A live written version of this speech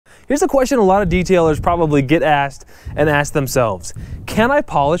Here's a question a lot of detailers probably get asked and ask themselves. Can I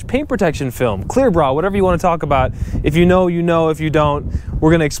polish paint protection film? Clear bra, whatever you want to talk about. If you know, you know. If you don't,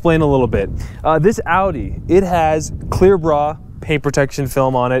 we're going to explain a little bit. This Audi, it has clear bra paint protection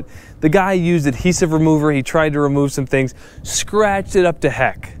film on it. The guy used adhesive remover. He tried to remove some things, scratched it up to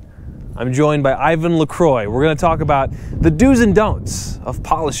heck. I'm joined by Yvan Lacroix. We're going to talk about the do's and don'ts of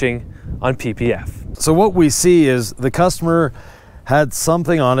polishing on PPF. So what we see is the customer had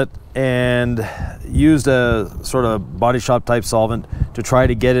something on it and used a sort of body shop type solvent to try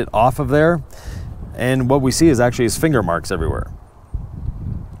to get it off of there. And what we see is actually his finger marks everywhere.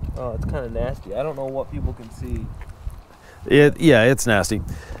 Oh, it's kind of nasty. I don't know what people can see. Yeah, it's nasty.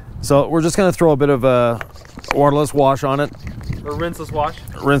 So we're just going to throw a bit of a waterless wash on it. Or rinseless wash?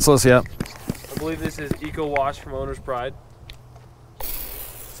 Rinseless, yeah. I believe this is Eco Wash from Owner's Pride.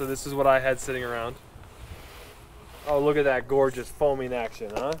 So this is what I had sitting around. Oh, look at that gorgeous foaming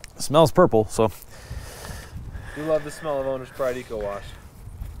action, huh? It smells purple, so. You love the smell of Owner's Pride Eco Wash.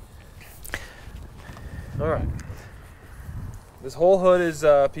 All right. This whole hood is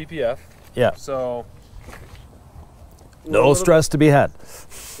PPF. Yeah. So. No stress to be had.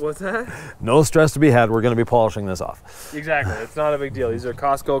 What's that? No stress to be had. We're going to be polishing this off. Exactly. It's not a big deal. These are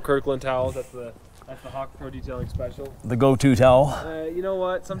Costco Kirkland towels. That's the Hawk Pro Detailing Special. The go-to towel. You know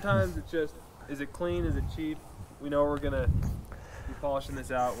what? Sometimes it's just, is it clean? Is it cheap? We know we're going to be polishing this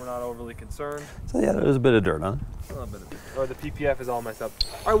out. We're not overly concerned. So yeah, there's a bit of dirt on it. A little bit of, or the PPF is all messed up.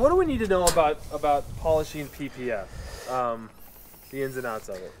 All right, what do we need to know about polishing PPF? The ins and outs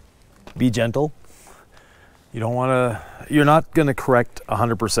of it. Be gentle. You don't want to, you're not going to correct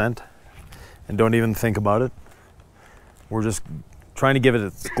 100%, and don't even think about it. We're just trying to give it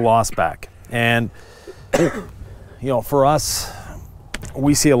its gloss back. And, you know, for us,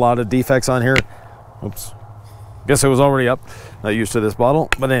 we see a lot of defects on here. Oops. Guess it was already up. Not used to this bottle,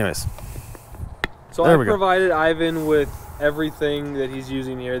 but anyways. So I provided Yvan with everything that he's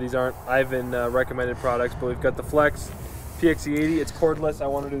using here. These aren't Yvan recommended products, but we've got the Flex PXE80. It's cordless. I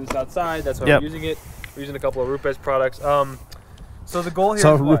want to do this outside. That's why I'm using it. We're using a couple of Rupes products. So the goal here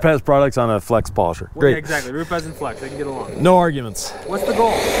is Rupes products on a Flex polisher. Great. Yeah, exactly. Rupes and Flex. They can get along. No arguments. What's the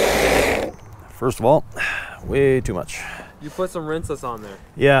goal? First of all, way too much. You put some rinseless on there.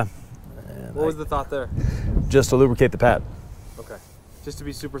 Yeah. What was the thought there? Just to lubricate the pad. Okay. Just to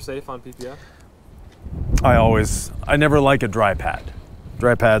be super safe on PPF? I never like a dry pad.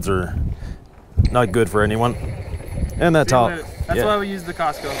 Dry pads are not good for anyone. And that towel. That's why we use the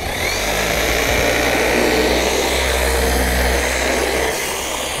Costco.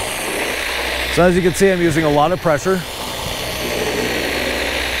 So as you can see, I'm using a lot of pressure.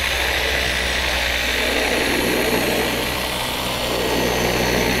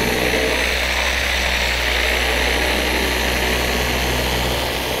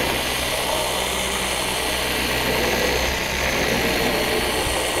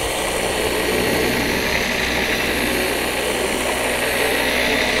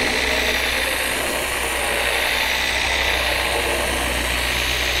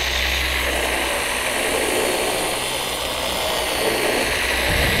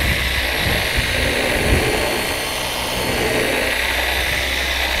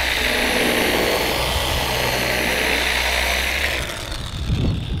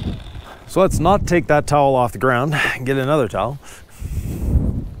 So let's not take that towel off the ground and get another towel.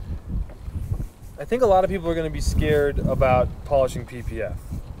 I think a lot of people are going to be scared about polishing PPF.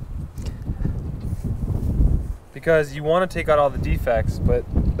 Because you want to take out all the defects, but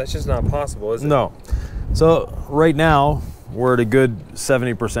that's just not possible, is it? No. So right now, we're at a good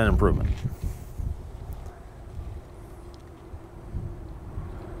 70% improvement.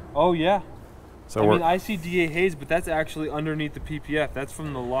 Oh yeah. So I mean, I see DA haze, but that's actually underneath the PPF. That's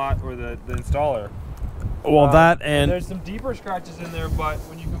from the lot or the installer. Well, that and there's some deeper scratches in there, but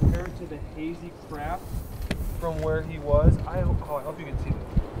when you compare it to the hazy crap from where he was, I hope you can see this.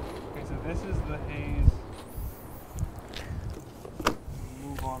 Okay, so this is the haze.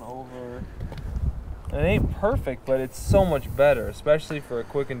 Move on over. It ain't perfect, but it's so much better, especially for a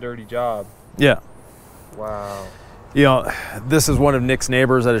quick and dirty job. Yeah. Wow. You know, this is one of Nick's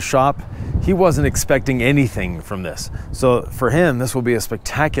neighbors at his shop. He wasn't expecting anything from this. So for him, this will be a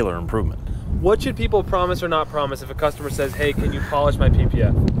spectacular improvement. What should people promise or not promise if a customer says, hey, can you polish my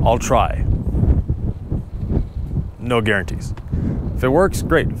PPF? I'll try. No guarantees. If it works,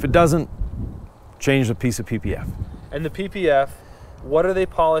 great. If it doesn't, change the piece of PPF. And the PPF, what are they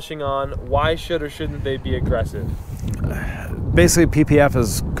polishing on? Why should or shouldn't they be aggressive? Basically, PPF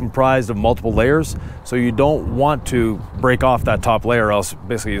is comprised of multiple layers, so you don't want to break off that top layer, or else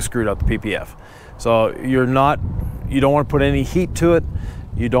basically you screwed up the PPF. So you don't want to put any heat to it,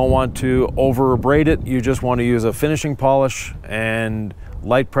 You don't want to over abrade it. You just want to use a finishing polish and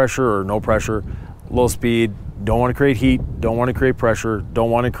light pressure or no pressure, low speed. Don't want to create heat, don't want to create pressure,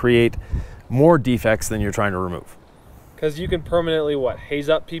 don't want to create more defects than you're trying to remove. Because you can permanently, what, haze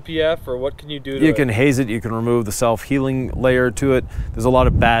up PPF, or what can you do to it? You can haze it, you can remove the self-healing layer to it. There's a lot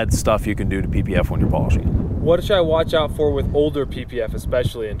of bad stuff you can do to PPF when you're polishing. What should I watch out for with older PPF,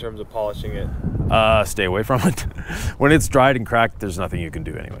 especially in terms of polishing it? Stay away from it. When it's dried and cracked, there's nothing you can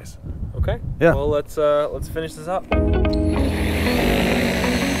do anyways. Okay. Yeah. Well, let's finish this up.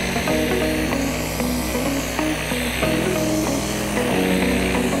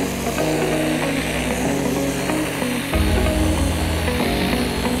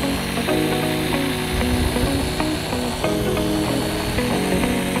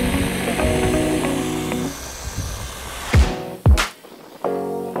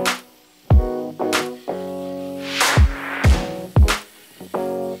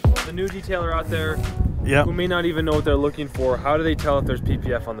 The new detailer out there who may not even know what they're looking for, how do they tell if there's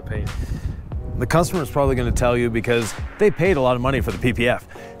PPF on the paint? The customer is probably going to tell you because they paid a lot of money for the PPF.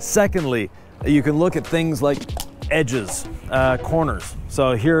 Secondly, you can look at things like edges, corners.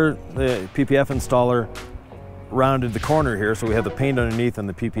 So here the PPF installer rounded the corner here, so we have the paint underneath and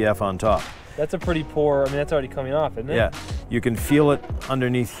the PPF on top. That's a pretty poor, I mean, that's already coming off, isn't it? Yeah, you can feel it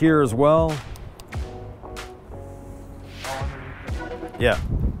underneath here as well. Yeah.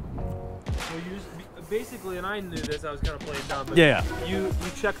 So you just, basically, and I knew this, I was kind of playing dumb, but Yeah. you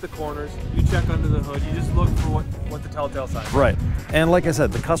check the corners, you check under the hood, you just look for what the telltale sign is. Right. And like I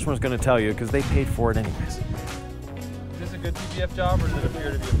said, the customer's going to tell you because they paid for it anyways. Is this a good PPF job, or does it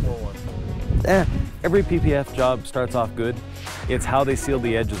appear to be a poor one? Every PPF job starts off good. It's how they seal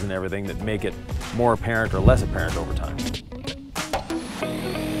the edges and everything that make it more apparent or less apparent over time.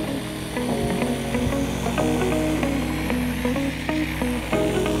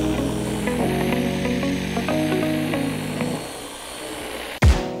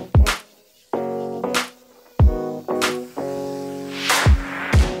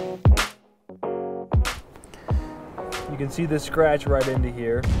 You can see the scratch right into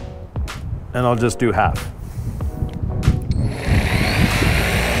here. And I'll just do half.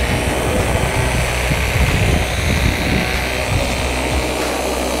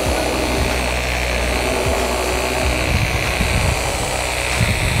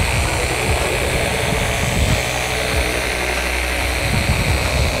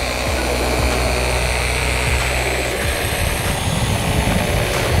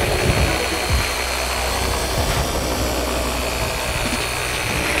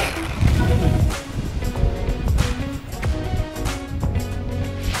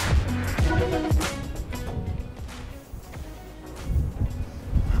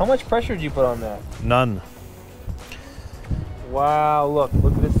 How much pressure did you put on that? None. Wow, look,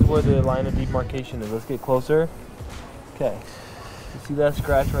 this is where the line of demarcation is. Let's get closer. Okay. You see that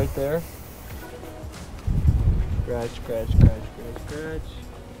scratch right there? Scratch, scratch, scratch, scratch, scratch.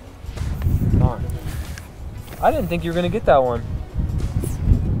 Gone. I didn't think you were gonna get that one.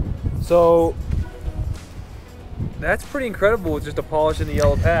 So that's pretty incredible with just a polish and the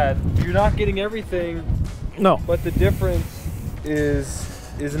yellow pad. You're not getting everything. No. But the difference is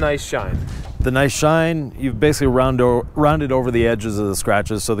a nice shine. The nice shine, you've basically rounded over the edges of the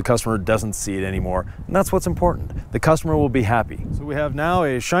scratches so the customer doesn't see it anymore. And that's what's important. The customer will be happy. So we have now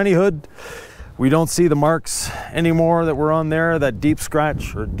a shiny hood. We don't see the marks anymore that were on there. That deep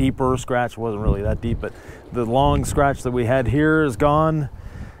scratch, or deeper scratch, wasn't really that deep, but the long scratch that we had here is gone.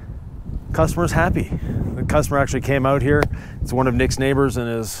 Customer's happy. The customer actually came out here. It's one of Nick's neighbors in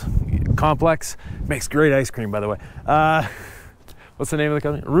his complex. Makes great ice cream, by the way. What's the name of the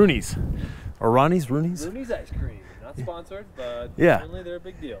company? Rooney's. Or Ronnie's? Rooney's? Rooney's Ice Cream. Not sponsored, but yeah. Certainly they're a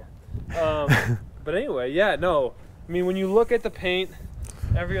big deal. But anyway, yeah, no. I mean, when you look at the paint,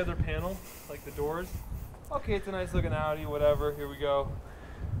 every other panel, like the doors, okay, it's a nice looking Audi, whatever, here we go.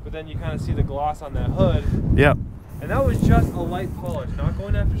 But then you kind of see the gloss on that hood. Yep. And that was just a light polish, not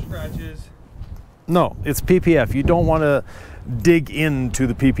going after scratches. No, it's PPF. You don't want to dig into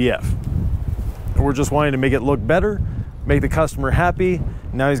the PPF. We're just wanting to make it look better, make the customer happy.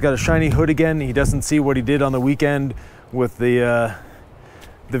 Now he's got a shiny hood again. He doesn't see what he did on the weekend with the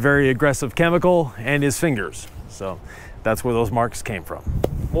very aggressive chemical and his fingers. So that's where those marks came from.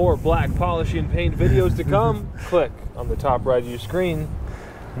 More black polishing paint videos to come. Click on the top right of your screen.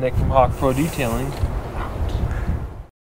 Nick from Hawk Pro Detailing.